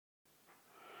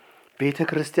ቤተ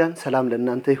ክርስቲያን ሰላም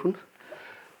ለእናንተ ይሁን።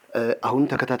 አሁን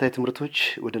ተከታታይ ትምህርቶች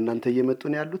ወደ እናንተ እየመጡ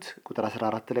ነው ያሉት። ቁጥር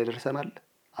 14 ላይ ደርሰናል።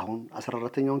 አሁን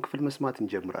 14ኛውን ክፍል መስማት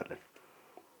እንጀምራለን።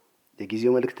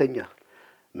 የጊዜው መልእክተኛ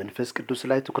መንፈስ ቅዱስ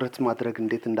ላይ ትኩረት ማድረግ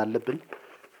እንዴት እንዳለብን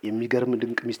የሚገርም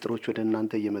ድንቅ ሚስጥሮች ወደ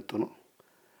እናንተ እየመጡ ነው።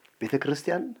 ቤተ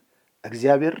ክርስቲያን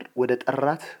እግዚአብሔር ወደ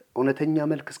ጠራት እውነተኛ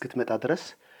መልክ እስክትመጣ ድረስ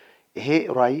ይሄ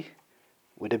ራእይ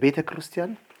ወደ ቤተ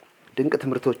ክርስቲያን ድንቅ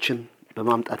ትምህርቶችን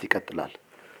በማምጣት ይቀጥላል።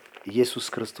 ኢየሱስ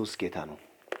ክርስቶስ ጌታ ነው።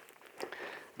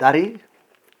 ዛሬ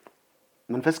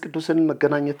መንፈስ ቅዱስን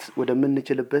መገናኘት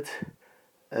ወደምንችልበት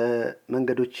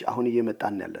መንገዶች አሁን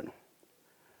እየመጣን ያለነው።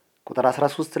 ቁጥር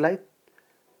 13 ላይ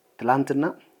ትላንትና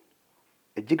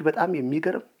እጅግ በጣም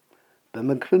የሚገርም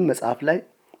በመክብብ መጽሐፍ ላይ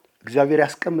እግዚአብሔር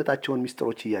ያስቀመጣቸውን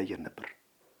ሚስጥሮች እያየን ነበር።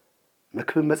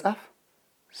 መክብብ መጽሐፍ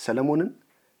ሰለሞንን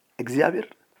እግዚአብሔር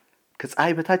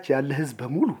ከፀሐይ በታች ያለ ሕዝብ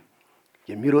በሙሉ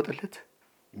የሚሮጥለት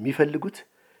የሚፈልጉት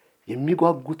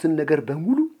የሚጓጉትን ነገር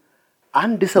በሙሉ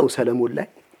አንድ ሰው ሰለሞን ላይ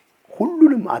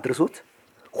ሁሉንም አድርሶት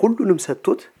ሁሉንም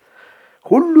ሰጥቶት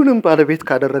ሁሉንም ባለቤት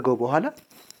ካደረገው በኋላ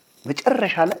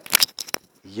መጨረሻ ላይ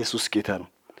ኢየሱስ ጌታ ነው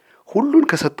ሁሉን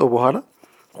ከሰጠው በኋላ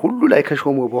ሁሉ ላይ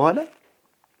ከሾመው በኋላ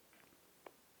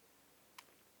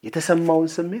የተሰማውን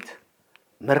ስሜት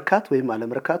መርካት ወይም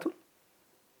አለመርካቱን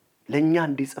ለኛ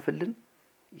እንዲጽፍልን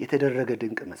የተደረገ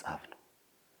ድንቅ መጽሐፍ ነው።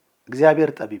 እግዚአብሔር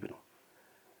ጠቢብ ነው።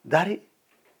 ዛሬ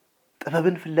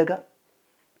ጥበብን ፍለጋ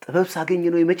ጥበብ ሳገኝ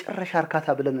ነው የመጨረሻ እርካታ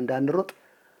ብለን እንዳንሮጥ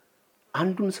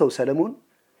አንዱን ሰው ሰለሞን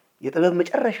የጥበብ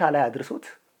መጨረሻ ላይ አድርሶት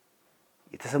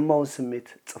የተሰማውን ስሜት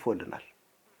ጽፎልናል።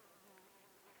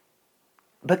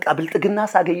 በቃ ብልጥግና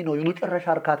ሳገኝ ነው የመጨረሻ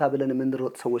እርካታ ብለን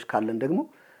የምንሮጥ ሰዎች ካለን ደግሞ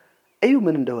እዩ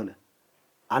ምን እንደሆነ።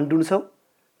 አንዱን ሰው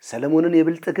ሰለሞንን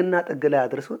የብልጥግና ጥግ ላይ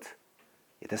አድርሶት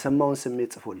የተሰማውን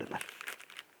ስሜት ጽፎልናል።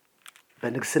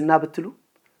 በንግስና ብትሉ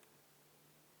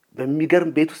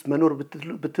በሚገርም ቤት ውስጥ መኖር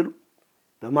ብትሉ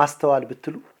በማስተዋል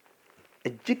ብትሉ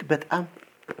እጅግ በጣም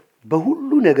በሁሉ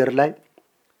ነገር ላይ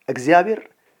እግዚአብሔር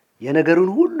የነገሩን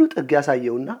ሁሉ ጥግ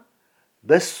ያሳየውና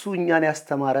በሱ እኛን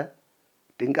ያስተማረ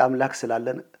ድንቅ አምላክ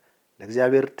ስላለን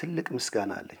ለእግዚአብሔር ትልቅ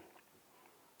ምስጋና አለኝ።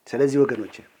 ስለዚህ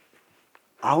ወገኖቼ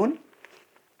አሁን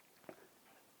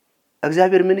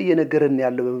እግዚአብሔር ምን እየነገረን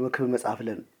ያለው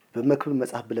በመክብብ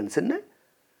መጽሐፍ ብለን ስናይ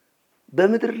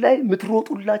በምድር ላይ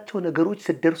የምትሮጡላቸው ነገሮች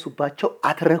ስትደርሱባቸው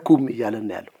አትረኩም እያለን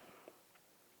ያለው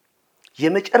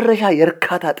የመጨረሻ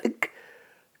የእርካታ ጥግ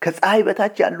ከፀሐይ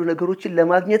በታች ያሉ ነገሮችን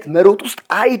ለማግኘት መሮጥ ውስጥ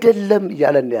አይደለም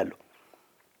እያለን ያለው።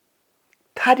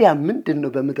 ታዲያ ምንድነው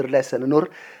በምድር ላይ ስንኖር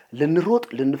ልንሮጥ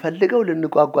ልንፈልገው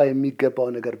ልንጓጓ የሚገባው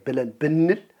ነገር ብለን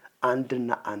ብንል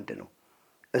አንድና አንድ ነው።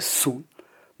 እሱም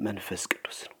መንፈስ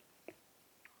ቅዱስ ነው።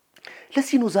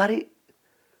 ለዚህ ነው ዛሬ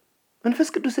መንፈስ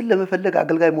ቅዱስን ለመፈለግ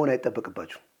አገልጋይ መሆን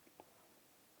አይጠበቅባችሁ።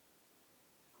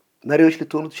 መሪዎች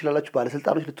ልትሆኑ ትችላላችሁ፣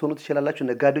 ባለስልጣኖች ልትሆኑ ትችላላችሁ፣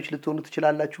 ነጋዴዎች ልትሆኑ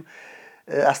ትችላላችሁ፣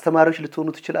 አስተማሪዎች ልትሆኑ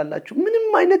ትችላላችሁ። ምንም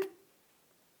አይነት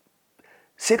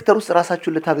ሴክተር ውስጥ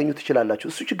ራሳችሁን ልታገኙ ትችላላችሁ።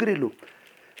 እሱ ችግር የለውም።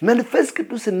 መንፈስ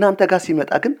ቅዱስ እናንተ ጋር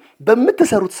ሲመጣ ግን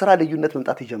በምትሰሩት ስራ ልዩነት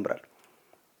መምጣት ይጀምራል።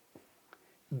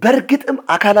 በእርግጥም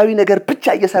አካላዊ ነገር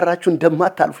ብቻ እየሰራችሁ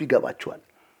እንደማታልፉ ይገባችኋል።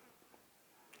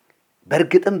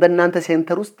 በእርግጥም በእናንተ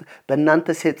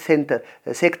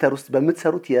ሴክተር ውስጥ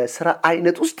በምትሰሩት የሥራ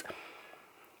አይነት ውስጥ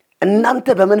እናንተ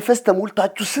በመንፈስ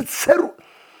ተሞልታችሁ ስትሰሩ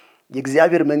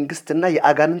የእግዚአብሔር መንግስትና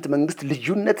የአጋንንት መንግስት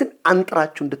ልዩነትን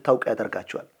አንጥራችሁ እንድታውቁ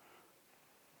ያደርጋችኋል።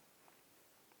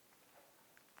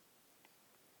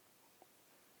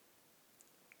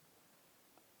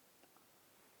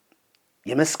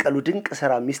 የመስቀሉ ድንቅ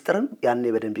ሥራ ሚስጥርም ያኔ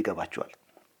በደንብ ይገባችኋል።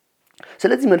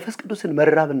 ስለዚህ መንፈስ ቅዱስን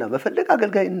መራብና መፈለግ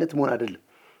አገልጋይነት መሆን አይደለም።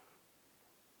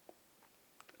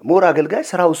 ሞር አገልጋይ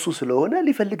ስራው እሱ ስለሆነ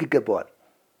ሊፈልግ ይገባዋል።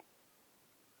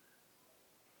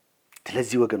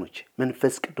 ስለዚህ ወገኖች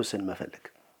መንፈስ ቅዱስን መፈለግ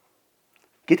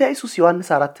ጌታ ኢየሱስ ዮሐንስ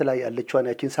 4 ላይ ያለችዋን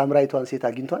ያችን ሳምራዊቷን ሴት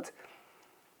አግኝቷት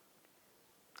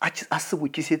አስቡ፣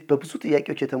 እቺ ሴት በብዙ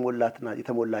ጥያቄዎች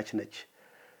የተሞላች ነች።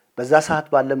 በዛ ሰዓት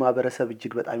ባለ ማህበረሰብ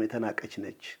እጅግ በጣም የተናቀች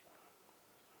ነች።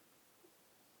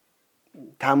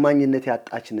 ታማኝነት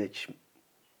ያጣች ነች።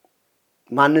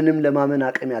 ማንንም ለማመን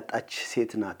አቅም ያጣች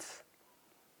ሴት ናት።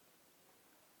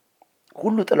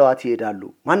 ሁሉ ጥለዋት ይሄዳሉ።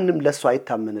 ማንንም ለሷ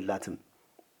አይታመንላትም።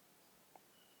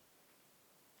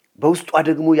 በውስጧ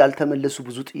ደግሞ ያልተመለሱ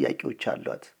ብዙ ጥያቄዎች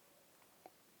አሏት።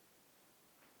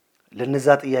 ለነዛ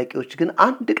ጥያቄዎች ግን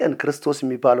አንድ ቀን ክርስቶስ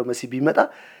የሚባለው መሲህ ቢመጣ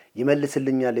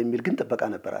ይመልስልኛል የሚል ግን ጥበቃ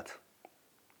ነበራት።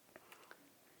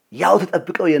 ያው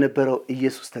ተጠብቀው የነበረው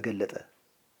ኢየሱስ ተገለጠ።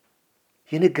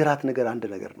 የነገራት ነገር አንድ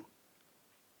ነገር ነው።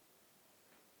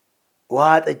 ውሃ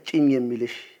ጠጪኝ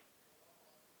የሚልሽ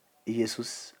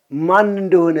ኢየሱስ ማን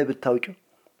እንደሆነ ብታውቂው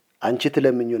አንቺ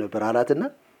ትለምኚው ነበር አላትና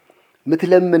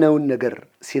ምትለምነውን ነገር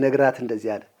ሲነግራት እንደዚህ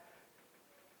አለ።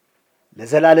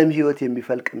 ለዘላለም ሕይወት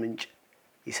የሚፈልቅ ምንጭ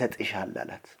ይሰጥሻል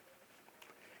አላት።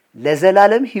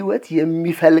 ለዘላለም ሕይወት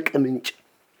የሚፈልቅ ምንጭ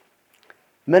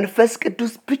መንፈስ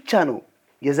ቅዱስ ብቻ ነው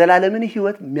የዘላለምን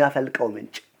ሕይወት የሚያፈልቀው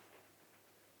ምንጭ።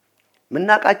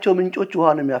 ምናቃቸው ምንጮች ውሃ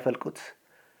ነው የሚያፈልቁት።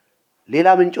 ሌላ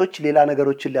ምንጮች ሌላ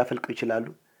ነገሮችን ሊያፈልቁ ይችላሉ።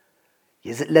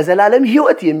 ለዘላለም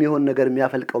ሕይወት የሚሆን ነገር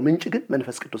የሚያፈልቀው ምንጭ ግን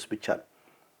መንፈስ ቅዱስ ብቻ ነው።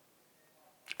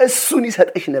 እሱን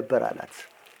ይሰጥሽ ነበር አላት።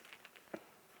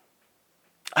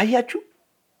 አያችሁ፣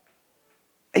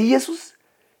 ኢየሱስ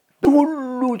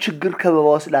ሁሉ ችግር ከበባ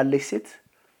ውስጥ ላለች ሴት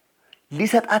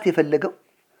ሊሰጣት የፈለገው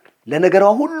ለነገሯ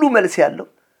ሁሉ መልስ ያለው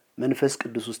መንፈስ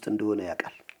ቅዱስ ውስጥ እንደሆነ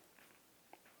ያውቃል።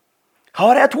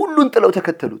 ሐዋርያት ሁሉን ጥለው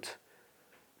ተከተሉት።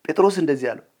 ጴጥሮስ እንደዚህ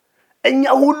አለው፣ እኛ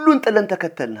ሁሉን ጥለን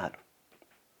ተከተልንህ አለው።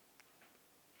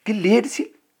 ግን ሊሄድ ሲል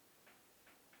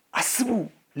አስቡ፣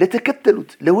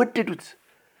 ለተከተሉት ለወደዱት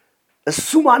እሱ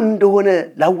ማን እንደሆነ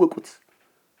ላወቁት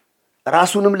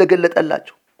ራሱንም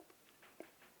ለገለጠላቸው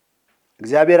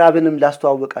እግዚአብሔር አብንም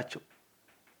ላስተዋወቃቸው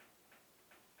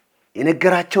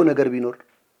የነገራቸው ነገር ቢኖር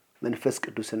መንፈስ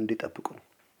ቅዱስን እንዲጠብቁ ነው።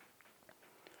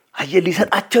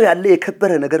 ሊሰጣቸው ያለ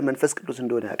የከበረ ነገር መንፈስ ቅዱስ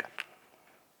እንደሆነ ያውቃል።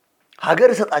 ሀገር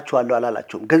እሰጣችኋለሁ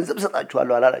አላላቸውም። ገንዘብ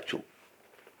እሰጣችኋለሁ አላላቸውም።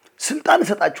 ስልጣን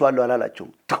እሰጣችኋለሁ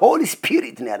አላላቸውም። ሆሊ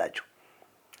ስፒሪት ነው ያላቸው።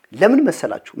 ለምን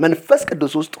መሰላችሁ? መንፈስ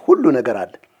ቅዱስ ውስጥ ሁሉ ነገር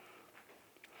አለ።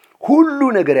 ሁሉ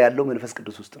ነገር ያለው መንፈስ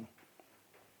ቅዱስ ውስጥ ነው።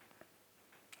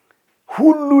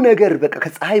 ሁሉ ነገር በቃ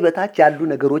ከፀሐይ በታች ያሉ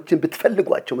ነገሮችን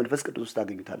ብትፈልጓቸው መንፈስ ቅዱስ ውስጥ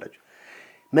ታገኙታላችሁ።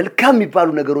 መልካም የሚባሉ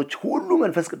ነገሮች ሁሉ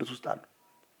መንፈስ ቅዱስ ውስጥ አሉ።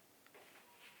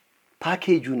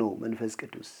 ፓኬጁ ነው መንፈስ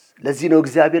ቅዱስ። ለዚህ ነው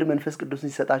እግዚአብሔር መንፈስ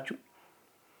ቅዱስን ሲሰጣችሁ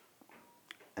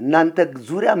እናንተ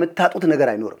ዙሪያ የምታጡት ነገር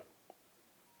አይኖርም።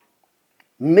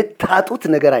 የምታጡት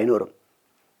ነገር አይኖርም።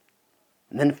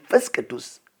 መንፈስ ቅዱስ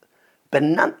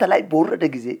በእናንተ ላይ በወረደ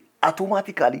ጊዜ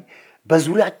አውቶማቲካሊ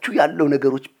በዙሪያችሁ ያለው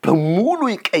ነገሮች በሙሉ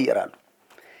ይቀየራሉ።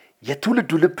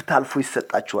 የትውልዱ ልብ ታልፎ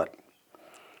ይሰጣችኋል።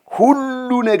 ሁሉ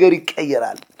ነገር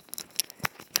ይቀየራል።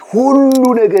 ሁሉ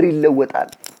ነገር ይለወጣል።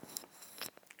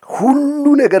 ሁሉ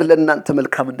ነገር ለእናንተ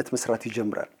መልካምነት መስራት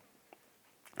ይጀምራል።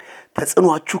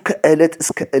 ተጽዕኖአችሁ ከዕለት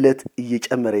እስከ ዕለት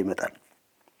እየጨመረ ይመጣል።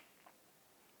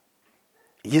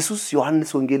 ኢየሱስ ዮሐንስ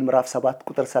ወንጌል ምዕራፍ 7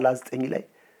 ቁጥር 39 ላይ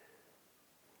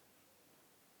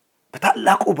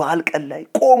በታላቁ በዓል ቀን ላይ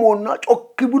ቆሞና ጮክ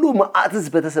ብሎ መዓት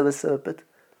ሕዝብ በተሰበሰበበት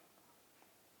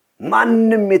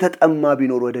ማንም የተጠማ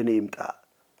ቢኖር ወደ እኔ ይምጣ፣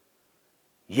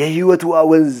 የሕይወት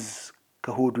ወንዝ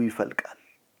ከሆዱ ይፈልቃል፣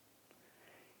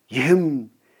 ይህም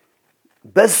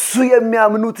በሱ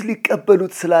የሚያምኑት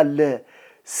ሊቀበሉት ስላለ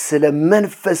ስለ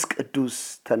መንፈስ ቅዱስ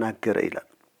ተናገረ ይላል።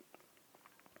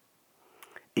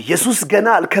 ኢየሱስ ገና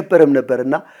አልከበረም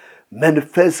ነበርና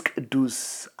መንፈስ ቅዱስ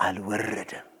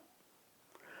አልወረደም።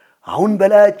 አሁን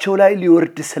በላያቸው ላይ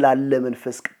ሊወርድ ስላለ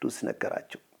መንፈስ ቅዱስ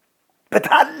ነገራቸው።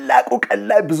 በታላቁ ቀን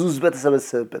ላይ ብዙ ሕዝብ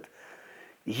በተሰበሰበበት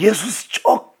ኢየሱስ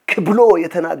ጮክ ብሎ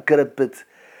የተናገረበት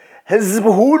ሕዝብ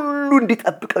ሁሉ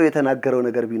እንዲጠብቀው የተናገረው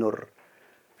ነገር ቢኖር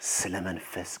ስለ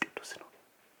መንፈስ ቅዱስ ነው።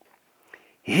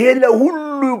 ይሄ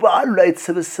ለሁሉ በዓሉ ላይ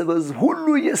የተሰበሰበ ሕዝብ ሁሉ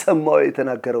እየሰማው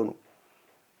የተናገረው ነው።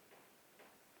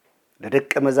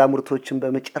 ለደቀ መዛሙርቶችን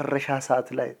በመጨረሻ ሰዓት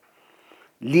ላይ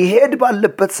ሊሄድ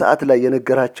ባለበት ሰዓት ላይ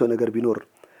የነገራቸው ነገር ቢኖር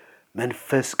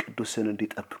መንፈስ ቅዱስን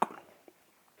እንዲጠብቁ ነው።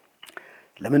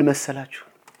 ለምን መሰላችሁ?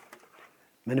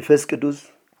 መንፈስ ቅዱስ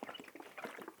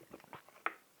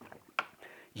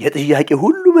የጥያቄ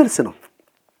ሁሉ መልስ ነው።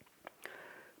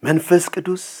 መንፈስ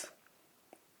ቅዱስ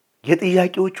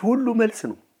የጥያቄዎች ሁሉ መልስ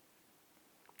ነው።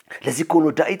 ለዚህ እኮ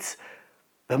ነው ዳዊት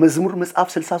በመዝሙር መጽሐፍ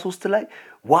 63 ላይ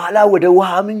ዋላ ወደ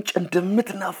ውሃ ምንጭ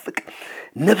እንደምትናፍቅ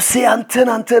ነፍሴ አንተን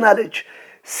አለች፣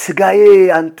 ስጋዬ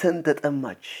አንተን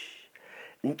ተጠማች።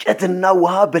 እንጨትና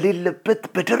ውሃ በሌለበት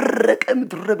በደረቀ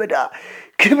ምድረ በዳ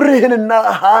ክብርህንና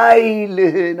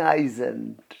ኃይልህን አይ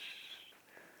ዘንድ።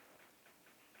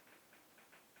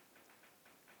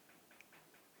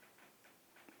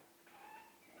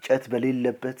 እንጨት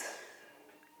በሌለበት፣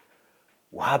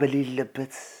 ውሃ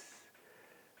በሌለበት፣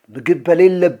 ምግብ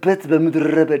በሌለበት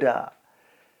በምድረ በዳ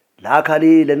ለአካሌ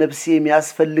ለነፍሴ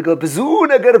የሚያስፈልገው ብዙ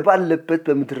ነገር ባለበት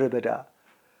በምድረ በዳ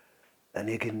እኔ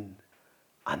ግን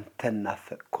አንተን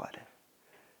ናፈቅኩ አለ።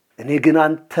 እኔ ግን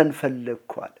አንተን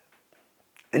ፈለግኩ አለ።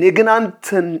 እኔ ግን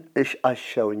አንተን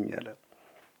አሻውኝ አለ።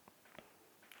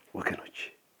 ወገኖች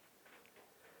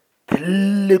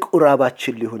ትልቁ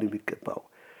ራባችን ሊሆን የሚገባው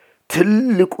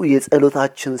ትልቁ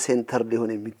የጸሎታችን ሴንተር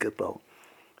ሊሆን የሚገባው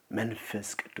መንፈስ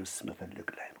ቅዱስ መፈለግ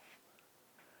ላይ ነው።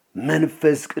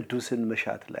 መንፈስ ቅዱስን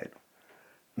መሻት ላይ ነው።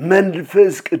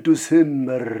 መንፈስ ቅዱስን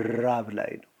መራብ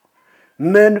ላይ ነው።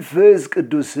 መንፈስ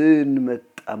ቅዱስን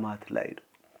መጠማት ላይ ነው።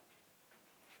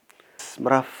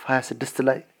 ምዕራፍ 26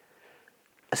 ላይ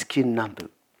እስኪ እናንብብ።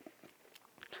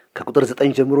 ከቁጥር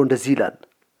 9 ጀምሮ እንደዚህ ይላል።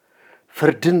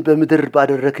 ፍርድን በምድር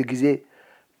ባደረክ ጊዜ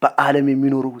በዓለም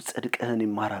የሚኖሩ ጽድቅህን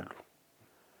ይማራሉ።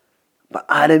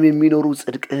 በዓለም የሚኖሩ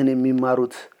ጽድቅህን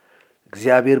የሚማሩት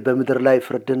እግዚአብሔር በምድር ላይ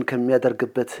ፍርድን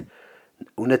ከሚያደርግበት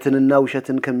እውነትንና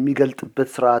ውሸትን ከሚገልጥበት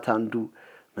ሥርዓት አንዱ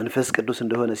መንፈስ ቅዱስ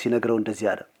እንደሆነ ሲነግረው እንደዚህ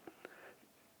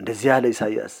አለ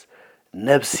ኢሳይያስ፣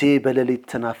 ነፍሴ በሌሊት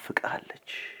ትናፍቅሃለች፣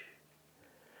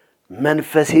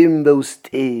 መንፈሴም በውስጤ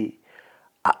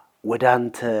ወደ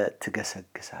አንተ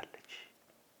ትገሰግሳለች።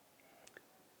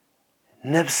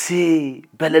 ነፍሴ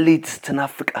በሌሊት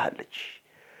ትናፍቅሃለች፣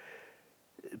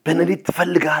 በሌሊት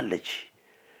ትፈልግሃለች፣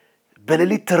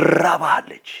 በሌሊት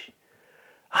ትራባሃለች።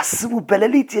 አስቡ፣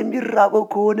 በሌሊት የሚራበው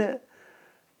ከሆነ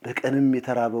በቀንም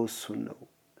የተራበው እሱን ነው።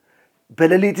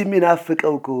 በሌሊት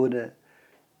የሚናፍቀው ከሆነ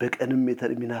በቀንም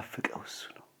የሚናፍቀው እሱ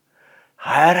ነው።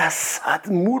 24 ሰዓት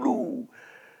ሙሉ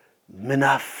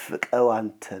ምናፍቀው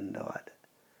አንተን ነው አለ።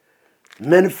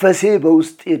 መንፈሴ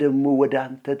በውስጤ ደግሞ ወደ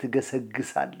አንተ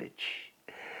ትገሰግሳለች።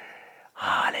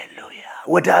 ሃሌሉያ!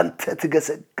 ወደ አንተ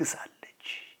ትገሰግሳለች።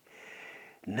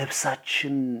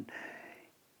 ነፍሳችን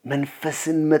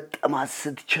መንፈስን መጠማት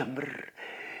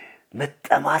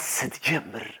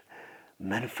ስትጀምር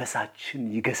መንፈሳችን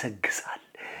ይገሰግሳል።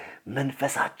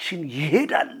 መንፈሳችን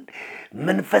ይሄዳል።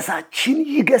 መንፈሳችን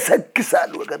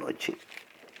ይገሰግሳል ወገኖቼ።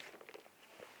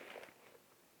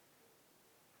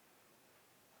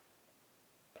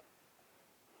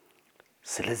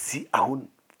 ስለዚህ አሁን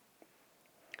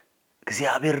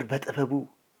እግዚአብሔር በጥበቡ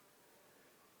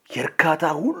የእርካታ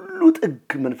ሁሉ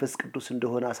ጥግ መንፈስ ቅዱስ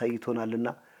እንደሆነ አሳይቶናልና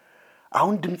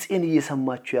አሁን ድምፄን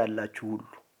እየሰማችሁ ያላችሁ ሁሉ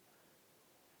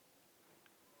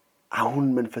አሁን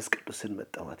መንፈስ ቅዱስን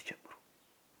መጠማት ጀምሩ።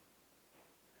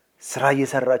 ስራ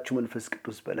እየሰራችሁ መንፈስ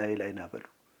ቅዱስ በላይ ላይ ናበሉ።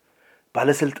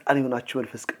 ባለስልጣን የሆናችሁ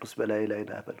መንፈስ ቅዱስ በላይ ላይ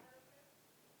ናበሉ።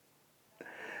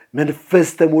 መንፈስ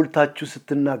ተሞልታችሁ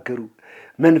ስትናገሩ፣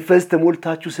 መንፈስ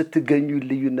ተሞልታችሁ ስትገኙ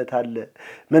ልዩነት አለ።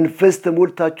 መንፈስ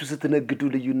ተሞልታችሁ ስትነግዱ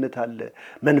ልዩነት አለ።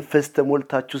 መንፈስ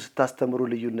ተሞልታችሁ ስታስተምሩ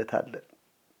ልዩነት አለ።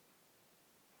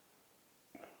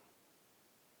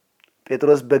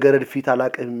 ጴጥሮስ በገረድ ፊት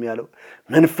አላቀም ያለው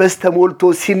መንፈስ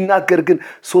ተሞልቶ ሲናገር ግን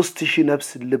 3000 ነፍስ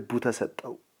ልቡ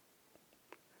ተሰጠው።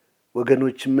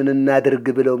 ወገኖች ምን እናደርግ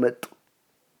ብለው መጡ።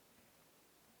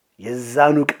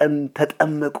 የዛኑ ቀን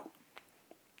ተጠመቁ።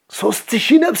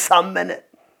 3000 ነፍስ አመነ።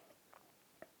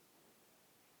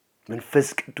 መንፈስ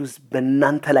ቅዱስ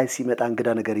በእናንተ ላይ ሲመጣ እንግዳ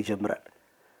ነገር ይጀምራል።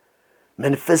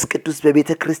 መንፈስ ቅዱስ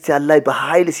በቤተ ክርስቲያን ላይ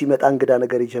በኃይል ሲመጣ እንግዳ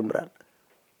ነገር ይጀምራል።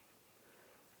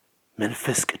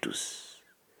 መንፈስ ቅዱስ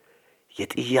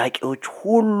የጥያቄዎች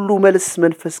ሁሉ መልስ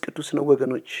መንፈስ ቅዱስ ነው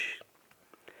ወገኖች።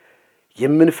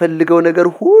 የምንፈልገው ነገር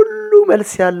ሁሉ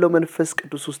መልስ ያለው መንፈስ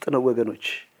ቅዱስ ውስጥ ነው ወገኖች።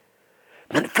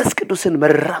 መንፈስ ቅዱስን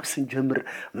መራብ ስንጀምር፣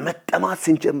 መጠማት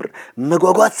ስንጀምር፣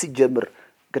 መጓጓት ስንጀምር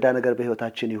እንግዳ ነገር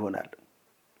በህይወታችን ይሆናል።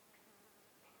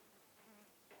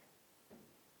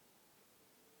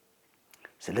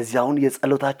 ስለዚህ አሁን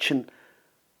የጸሎታችን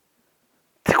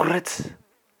ትኩረት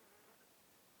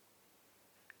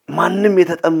ማንም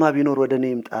የተጠማ ቢኖር ወደ እኔ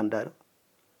ይምጣ እንዳለው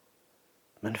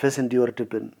መንፈስ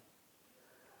እንዲወርድብን፣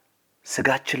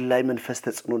 ስጋችን ላይ መንፈስ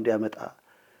ተጽዕኖ እንዲያመጣ፣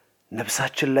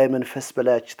 ነፍሳችን ላይ መንፈስ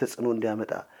በላያችን ተጽዕኖ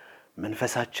እንዲያመጣ፣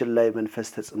 መንፈሳችን ላይ መንፈስ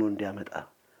ተጽዕኖ እንዲያመጣ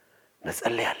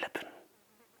መጸለይ አለብን።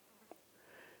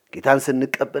 ጌታን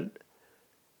ስንቀበል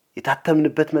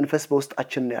የታተምንበት መንፈስ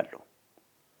በውስጣችን ነው ያለው።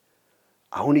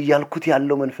 አሁን እያልኩት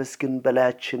ያለው መንፈስ ግን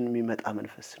በላያችን የሚመጣ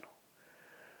መንፈስ ነው።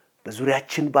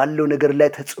 በዙሪያችን ባለው ነገር ላይ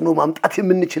ተጽዕኖ ማምጣት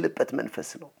የምንችልበት መንፈስ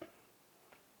ነው።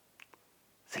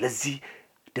 ስለዚህ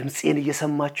ድምፄን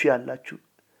እየሰማችሁ ያላችሁ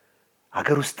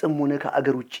አገር ውስጥም ሆነ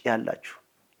ከአገር ውጭ ያላችሁ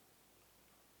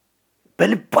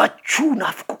በልባችሁ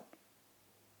ናፍቁ፣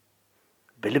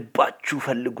 በልባችሁ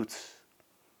ፈልጉት፣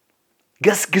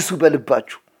 ገስግሱ።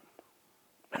 በልባችሁ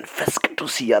መንፈስ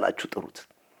ቅዱስ እያላችሁ ጥሩት።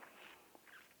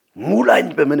 ሙላኝ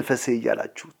በመንፈሴ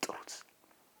እያላችሁ ጥሩት።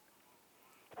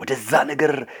 ወደዛ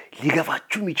ነገር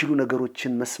ሊገፋችሁ የሚችሉ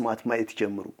ነገሮችን መስማት ማየት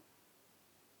ጀምሩ።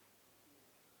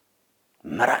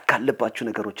 መራቅ ካለባችሁ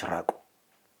ነገሮች ራቁ።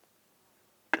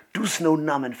 ቅዱስ ነውና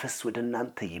መንፈስ ወደ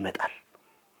እናንተ ይመጣል።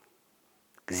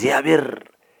 እግዚአብሔር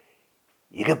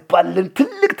የገባልን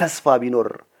ትልቅ ተስፋ ቢኖር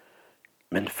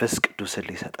መንፈስ ቅዱስን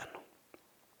ሊሰጠን ነው።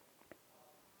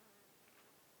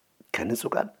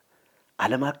 ከንጹህ ቃል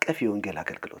ዓለም አቀፍ የወንጌል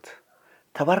አገልግሎት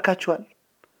ተባርካችኋል።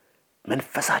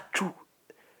 መንፈሳችሁ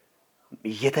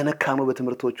እየተነካ ነው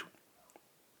በትምህርቶቹ።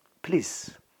 ፕሊዝ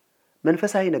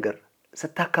መንፈሳዊ ነገር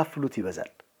ስታካፍሉት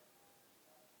ይበዛል።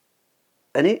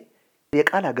 እኔ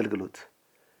የቃል አገልግሎት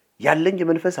ያለኝ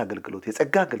የመንፈስ አገልግሎት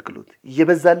የጸጋ አገልግሎት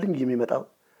እየበዛልኝ የሚመጣው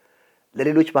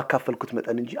ለሌሎች ባካፈልኩት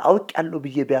መጠን እንጂ አውቄያለሁ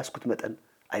ብዬ በያዝኩት መጠን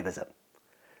አይበዛም።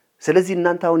 ስለዚህ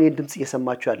እናንተ አሁን ይህን ድምጽ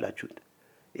እየሰማችሁ ያላችሁት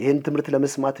ይህን ትምህርት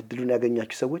ለመስማት እድሉን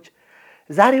ያገኛችሁ ሰዎች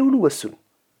ዛሬውኑ ወስኑ።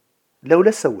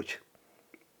 ለሁለት ሰዎች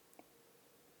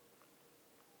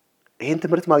ይህን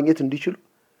ትምህርት ማግኘት እንዲችሉ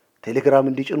ቴሌግራም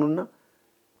እንዲጭኑና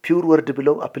ፒውር ወርድ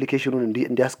ብለው አፕሊኬሽኑን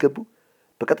እንዲያስገቡ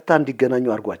በቀጥታ እንዲገናኙ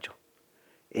አድርጓቸው።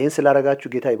 ይህን ስላደረጋችሁ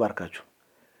ጌታ ይባርካችሁ።